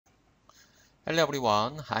Hello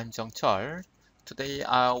everyone, I'm Jeong-Chul. Today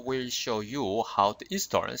I will show you how to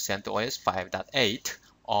install CentOS 5.8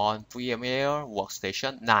 on VMware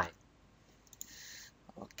Workstation 9.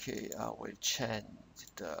 Okay, I will change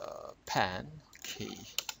the pen. Okay.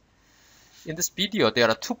 In this video, there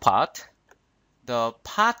are two parts. The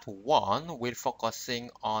part 1 will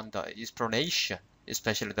focusing on the explanation,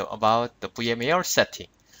 especially about the VMware setting.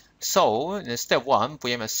 So, in step 1,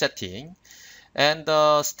 VMware setting. And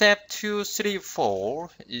step 2, 3, 4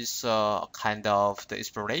 is kind of the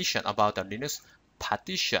exploration about the Linux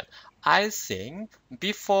partition. I think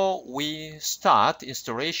before we start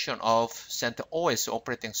installation of CentOS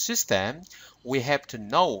operating system, we have to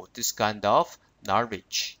know this kind of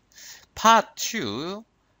knowledge. Part 2,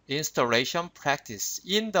 installation practice.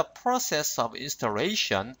 In the process of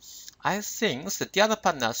installation, I think the other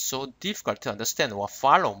part not so difficult to understand or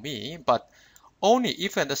follow me, but only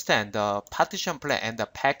if you understand the partition plan and the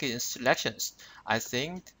package selections, I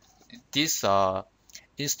think this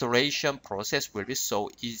installation process will be so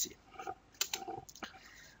easy.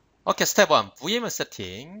 Okay, step 1, VMware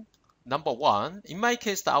setting. Number 1, in my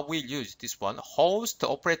case, I will use this one. Host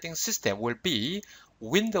operating system will be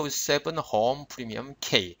Windows 7 Home Premium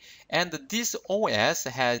K. And this OS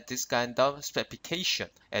has this kind of specification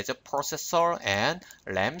as a processor and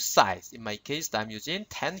RAM size. In my case, I'm using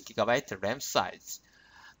 10 GB RAM size.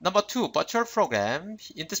 Number 2, virtual program.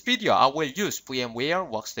 In this video, I will use VMware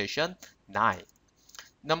Workstation 9.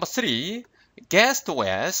 Number 3, guest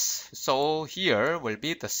OS. So here will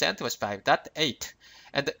be the CentOS 5.8.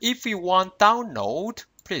 And if you want download,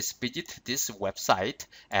 please visit this website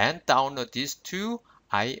and download these two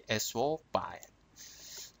ISO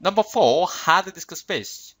files. Number 4, hard disk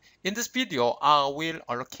space. In this video, I will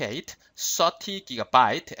allocate 30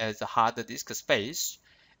 GB as hard disk space.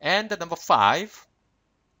 And number 5,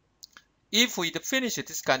 if we finish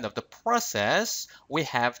this kind of the process, we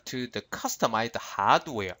have to customize the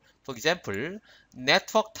hardware. For example,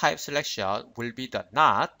 network type selection will be the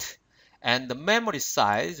NOT, and the memory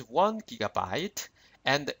size 1 GB,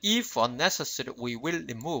 and if unnecessary, we will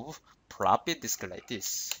remove floppy disk like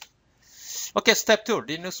this. Okay, step 2,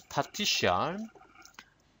 Linux partition.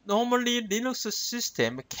 Normally, Linux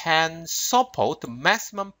system can support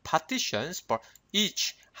maximum partitions for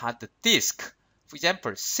each hard disk. For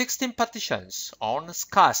example, 16 partitions on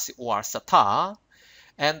SCSI or SATA,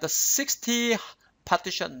 and 60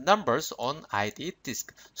 partition numbers on ID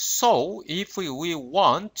disk. So if we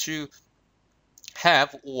want to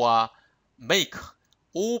have or make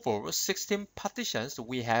over 16 partitions,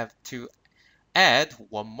 we have to add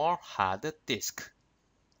one more hard disk.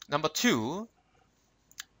 Number 2,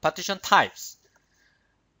 partition types.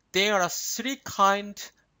 There are 3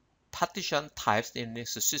 kinds partition types in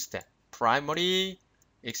this system: primary,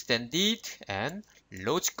 extended, and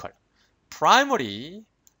logical. Primary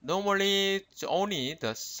normally only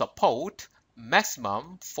the support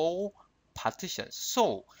maximum 4 partitions.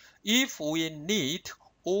 So if we need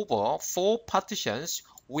over 4 partitions,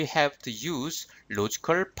 we have to use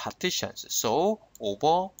logical partitions. So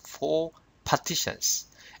over 4 partitions.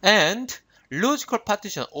 And logical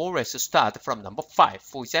partition always start from number 5.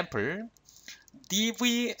 For example,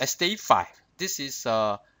 DVSD5. This is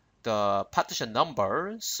the partition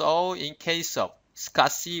number. So in case of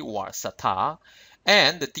SCSI or SATA,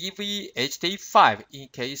 and DVHD5 in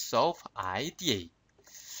case of IDA.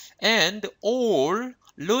 And all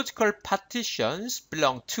logical partitions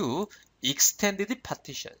belong to extended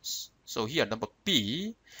partitions. So here number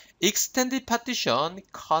B, extended partition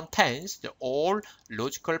contains all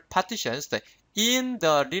logical partitions that in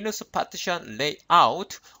the Linux partition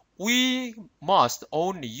layout. We must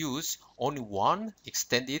only use only one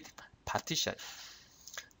extended partition.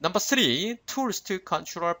 Number 3, tools to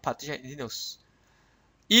control partition in Linux.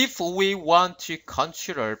 If we want to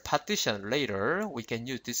control partition later, we can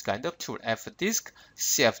use this kind of tool: fdisk,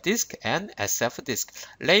 cfdisk, and sfdisk.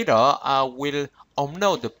 Later, I will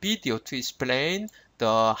upload the video to explain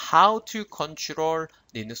how to control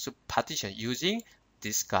Linux partition using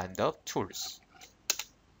this kind of tools.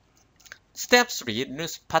 Step 3,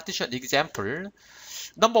 Linux partition example.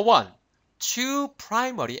 Number 1, 2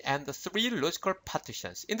 primary and 3 logical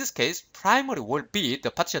partitions. In this case, primary will be the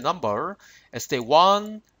partition number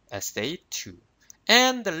SD1, SD2.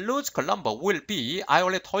 And the logical number will be, I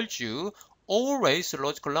already told you, always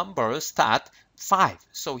logical numbers start 5.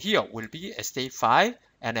 So here will be SD5,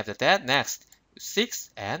 and after that, next 6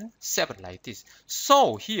 and 7 like this.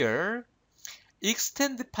 So here,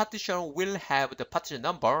 extended partition will have the partition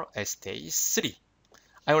number SD3.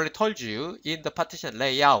 I already told you in the partition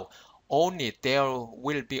layout, there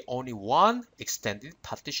will be only one extended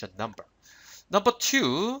partition number. Number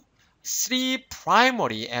 2, 3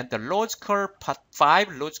 primary and the logical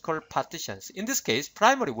 5 logical partitions. In this case,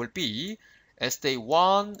 primary will be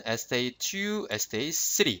SDA1, SDA2,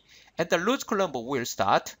 SDA3, and the logical number will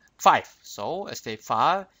start 5. So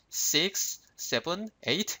SDA5, 6, 7,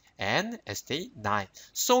 8, and SDA9.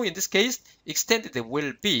 So in this case, extended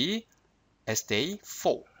will be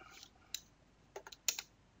SDA4.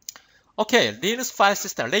 Okay, Linux file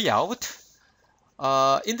system layout.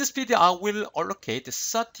 In this video, I will allocate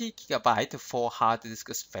 30 GB for hard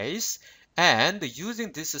disk space, and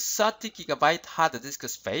using this 30 GB hard disk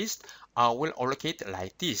space, I will allocate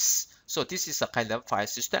like this. So this is a kind of file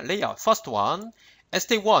system layout. First one,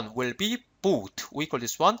 SD1 will be boot. We call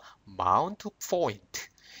this one mount point.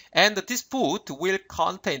 And this boot will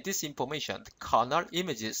contain this information, kernel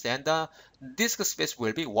images, and the disk space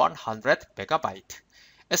will be 100 MB.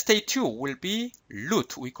 ST2 will be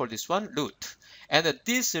root. We call this one root. And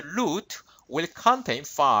this root will contain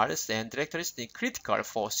files and directories critical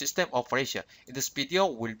for system operation. In this video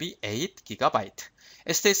will be 8 GB.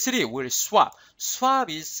 ST3 will swap. Swap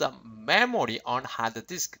is memory on hard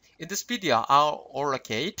disk. In this video, I'll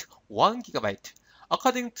allocate 1 GB.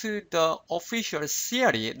 According to the official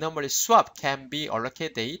theory, normally swap can be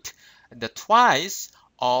allocated twice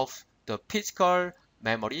of the physical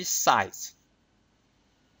memory size.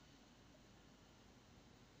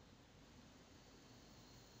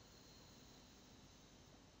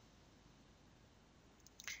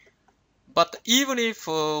 But even if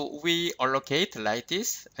we allocate like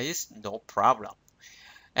this, it's no problem.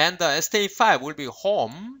 And STA5 will be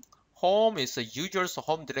home. Home is the user's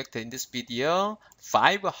home directory in this video,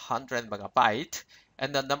 500 MB.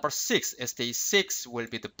 And the number 6, STA6 will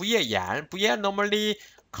be the VMware. VMware normally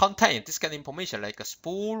contain this kind of information like a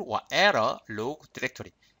spool or error log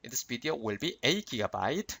directory. In this video will be 8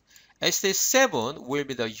 GB. STA7 will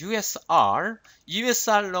be the USR.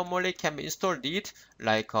 USR normally can be installed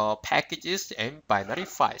like packages and binary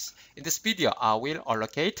files. In this video, I will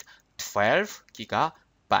allocate 12 GB.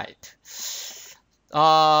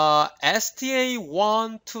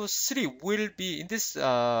 STA1 to 3 will be in this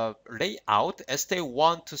layout.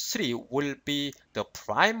 STA1 to 3 will be the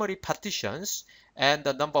primary partitions, and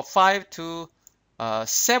the number 5 to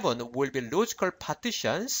 7 will be logical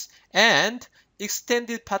partitions, and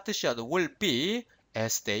extended partition will be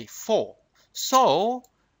STA4. So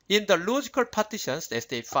in the logical partitions,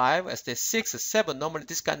 STA5, STA6, 7, normally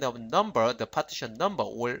this kind of number, the partition number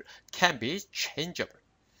can be changeable.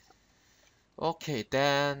 Okay,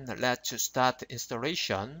 then let's start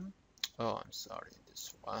installation. Oh, I'm sorry,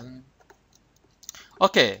 this one.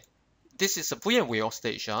 Okay, this is a VMware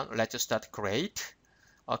Workstation. Let's start create.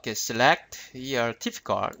 Okay, select here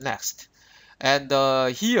typical, next. And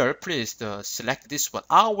here, please select this one.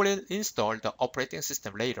 I will install the operating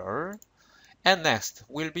system later. And next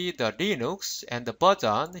will be the Linux and the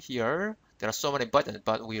version here. There are so many buttons,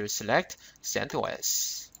 but we will select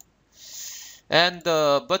CentOS. And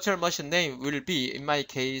the virtual machine name will be, in my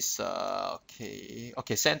case,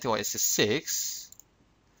 CentOS 6.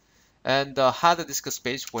 And the hard disk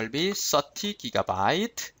space will be 30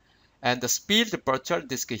 GB. And the speed virtual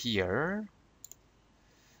disk here.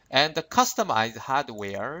 And the customized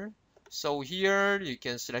hardware. So here you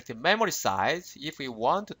can select the memory size. If we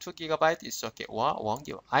want 2 GB, it's okay. 1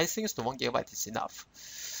 GB. I think it's 1 GB is enough.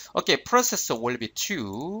 Okay, processor will be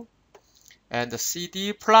 2. And the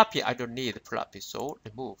CD floppy, I don't need floppy, so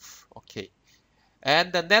remove. Okay.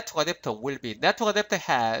 And the network adapter will be, network adapter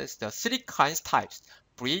has the 3 kinds types: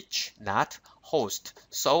 bridge, NAT, host.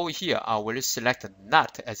 So here I will select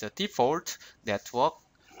NAT as a default network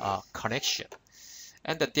connection.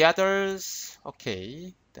 And the others,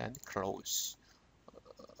 okay, then close.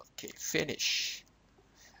 Okay, finish.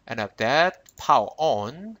 And of that, power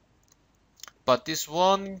on. But this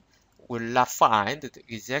one will not find the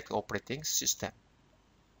exact operating system.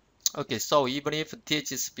 Okay, so even if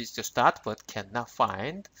DHCP is to start but cannot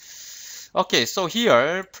find. Okay, so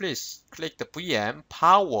here, please click the VM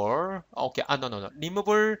power. Okay, no.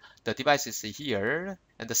 Remove the devices here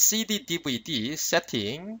and the CD DVD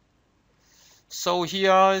setting. So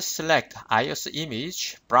here, select iOS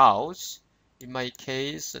image, browse. In my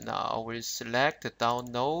case, now I will select the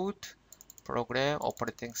download program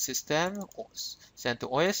operating system,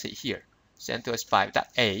 CentOS here, CentOS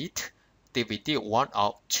 5.8, DVD 1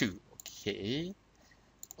 of 2.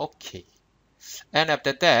 Okay. And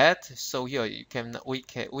after that, so here we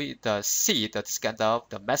see that this kind of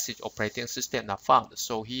the message operating system not found.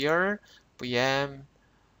 So here, VM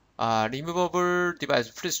removable device,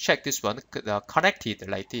 please check this one, connected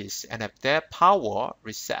like this, and after that, power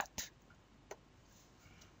reset.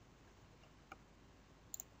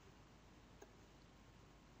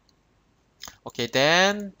 Okay,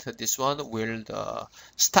 then this one will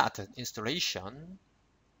start installation.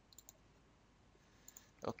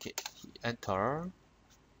 Okay, enter.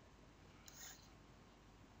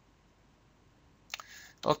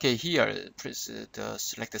 Okay, here press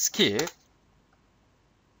select the skip.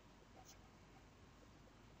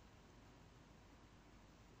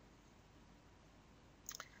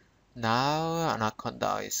 Now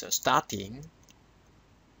Anaconda is starting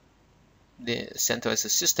the CentOS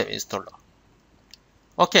system installer.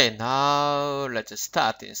 Okay, now let's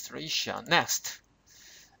start the installation. Next,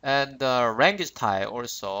 and the language type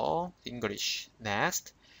also English.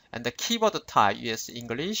 Next, and the keyboard type US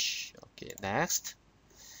English. Okay, next.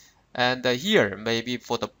 And here maybe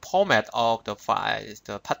for the format of the file,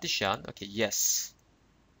 the partition. Okay, yes.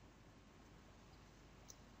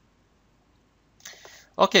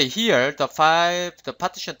 Okay, here the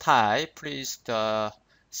partition type. Please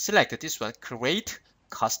select this one. Create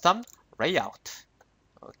custom layout.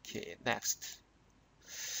 Okay, next.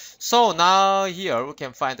 So now here we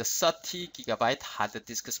can find the 30 gigabyte hard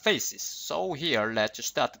disk spaces. So here let's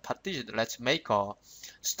start the partition. Let's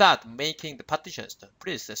start making the partitions.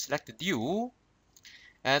 Please select new,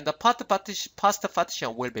 and the past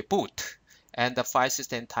partition will be boot, and the file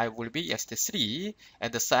system type will be ext3,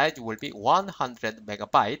 and the size will be 100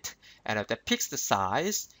 megabyte, and the fixed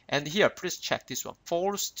size. And here please check this one,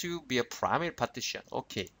 false to be a primary partition.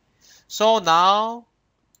 Okay, so now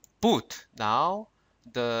boot. Now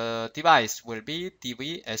the device will be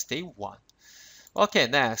DVSD1. Okay,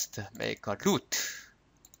 next make a root.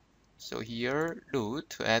 So here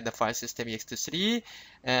root, and the file system ext3,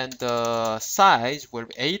 and the size will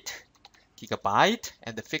be 8 gigabyte,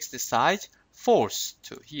 and the fixed size false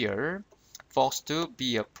to here, false to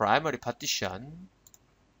be a primary partition.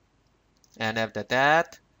 And after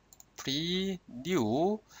that,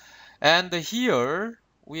 new, and here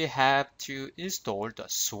we have to install the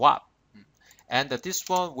swap, and this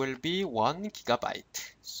one will be 1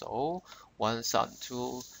 gigabyte, so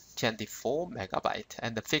 1024 megabyte,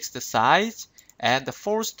 and the fixed size, and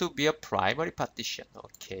forced to be a primary partition.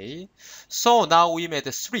 Okay, so now we made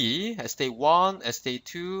 3, SD1,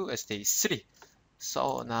 SD2, SD3.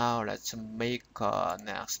 So now let's make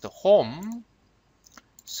next home.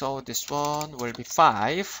 So this one will be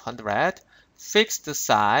 500, fixed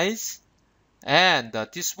size, and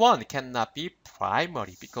this one cannot be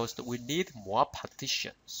primary because we need more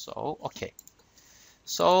partition. So okay,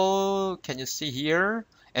 so can you see here,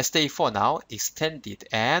 SD4 now extended,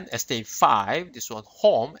 and SD5, this one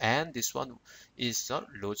home, and this one is a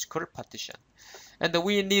logical partition. And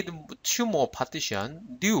we need 2 more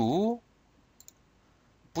partition, new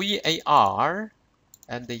VAR,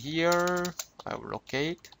 and here I will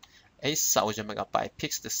locate 8000 megabyte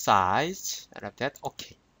fixed size, and after that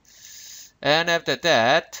okay. And after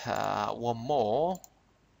that, one more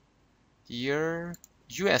here,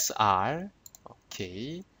 USR.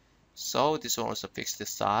 Okay, so this one also fixed the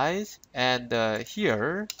size, and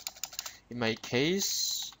here, in my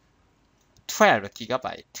case, 12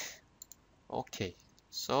 gigabyte. Okay,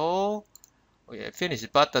 so we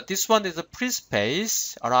finished. But this one is a free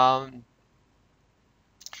space around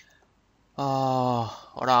 1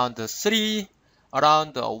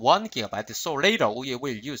 gigabyte. So later we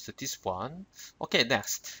will use this one. Okay,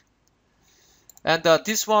 next. And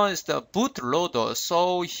this one is the bootloader.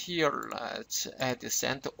 So here let's add the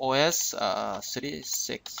CentOS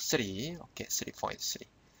 363. Okay, 3.3.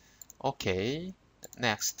 Okay,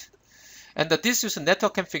 next. And this is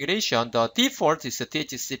network configuration. The default is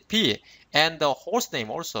DHCP and the host name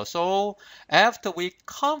also. So after we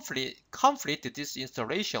complete this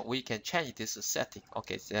installation, we can change this setting.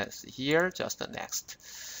 Okay, so here just the next.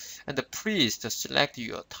 And please select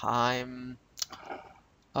your time.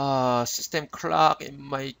 System clock, in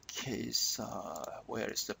my case, where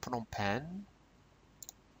is the Phnom Penh?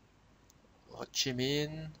 Ho Chi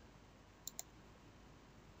Minh.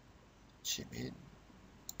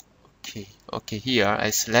 Okay, here I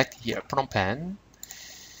select here Phnom Penh,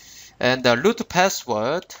 and the root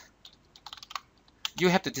password you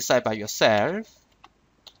have to decide by yourself.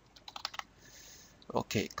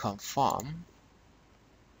 Okay, confirm.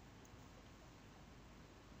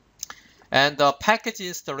 And the package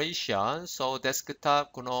installation, so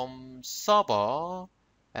desktop GNOME server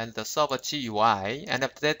and the server GUI, and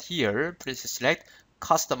after that here please select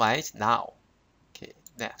customize now. Okay,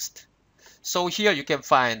 next. So here you can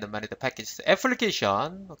find many the packages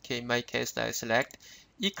application. Okay, in my case I select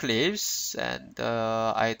Eclipse, and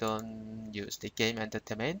I don't use the game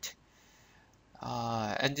entertainment,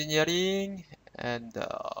 engineering, and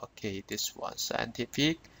okay, this one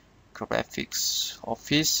scientific, graphics,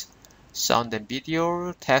 office, Sound and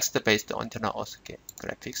video, text-based internal okay,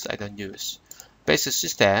 graphics I don't use. Basic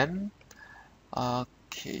system,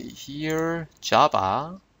 okay, here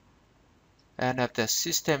Java, and have the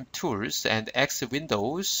system tools and X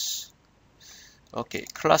Windows. Okay,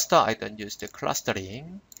 cluster I don't use the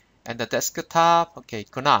clustering, and the desktop, okay,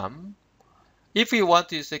 GNOME. If you want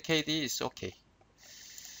to use the KDE, it's okay.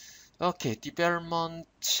 Okay, development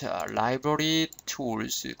library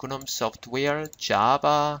tools, GNOME software,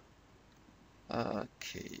 Java.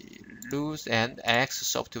 Okay, loose and X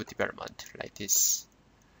software development like this.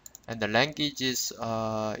 And the languages,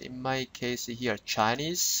 in my case here,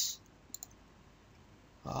 Chinese,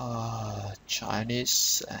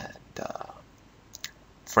 Chinese and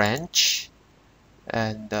French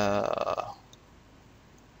and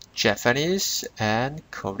Japanese and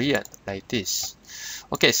Korean like this.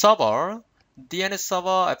 Okay, server, DNS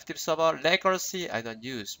server, active server, legacy I don't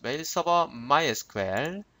use, mail server,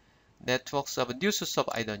 MySQL, network server, news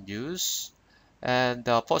server I don't use, and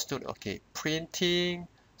post okay, printing,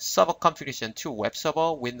 server configuration to web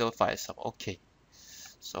server, Windows file server. Okay,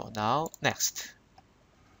 so now next.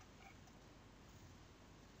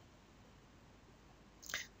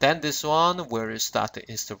 Then this one will start the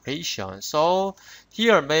installation. So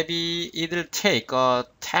here maybe it'll take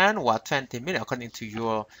 10 or 20 minutes according to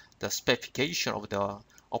your the specification of the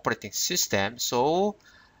operating system. So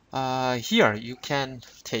here you can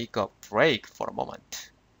take a break for a moment.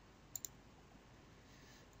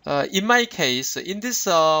 In my case, in this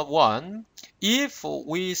one, if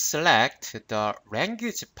we select the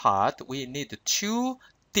language part, we need 2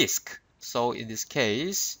 disks. So in this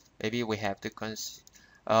case, maybe we have to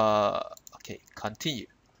okay, continue.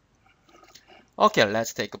 Okay,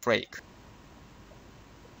 let's take a break.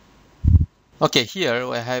 Okay, here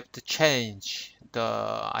we have to change the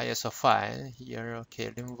ISO file. Here,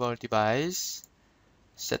 okay, removable device,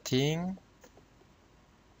 setting,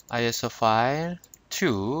 ISO file,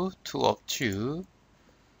 2 of 2,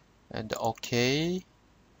 and OK.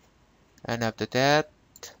 And after that,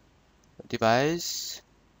 device,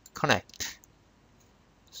 connect.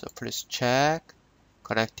 So please check.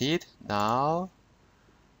 Connected now.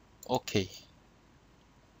 Okay.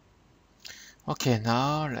 Okay,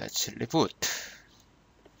 now let's reboot.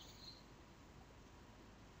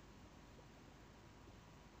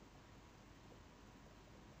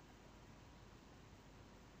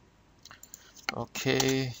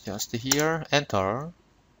 Okay, just here, enter.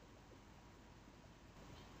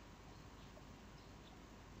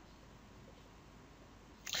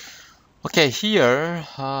 Okay, here,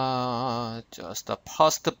 just the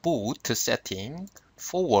post boot setting,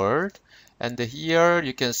 forward, and here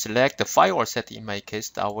you can select the firewall setting. In my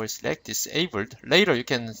case, I will select disabled. Later, you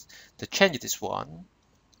can change this one.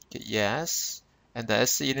 Okay, yes, and the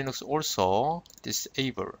SE Linux also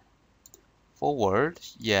disable. Forward,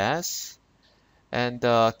 yes, and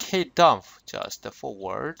kdump just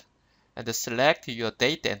forward, and select your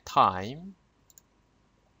date and time.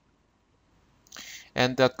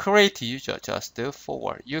 And the create user just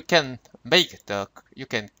forward. You can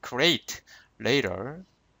create later.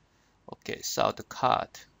 Okay, sound card,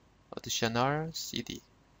 additional CD.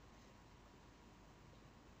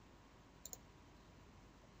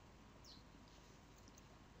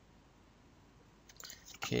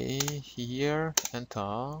 Okay, here,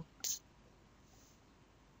 enter.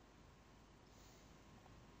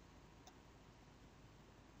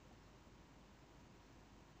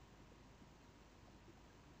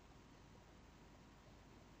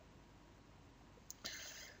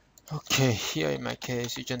 Okay, here in my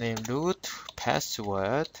case, username root,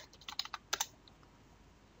 password.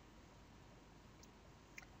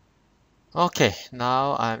 Okay,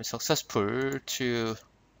 now I'm successful to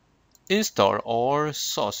install all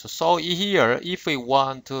source. So here, if we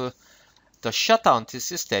want to shut down this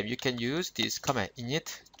system, you can use this command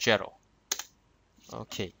init 0.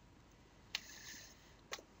 Okay.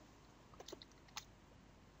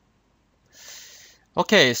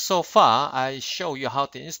 Okay, so far I show you how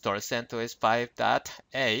to install CentOS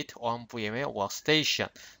 5.8 on VMware Workstation.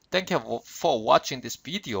 Thank you for watching this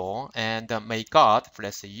video, and may God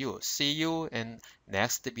bless you. See you in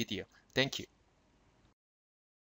next video. Thank you.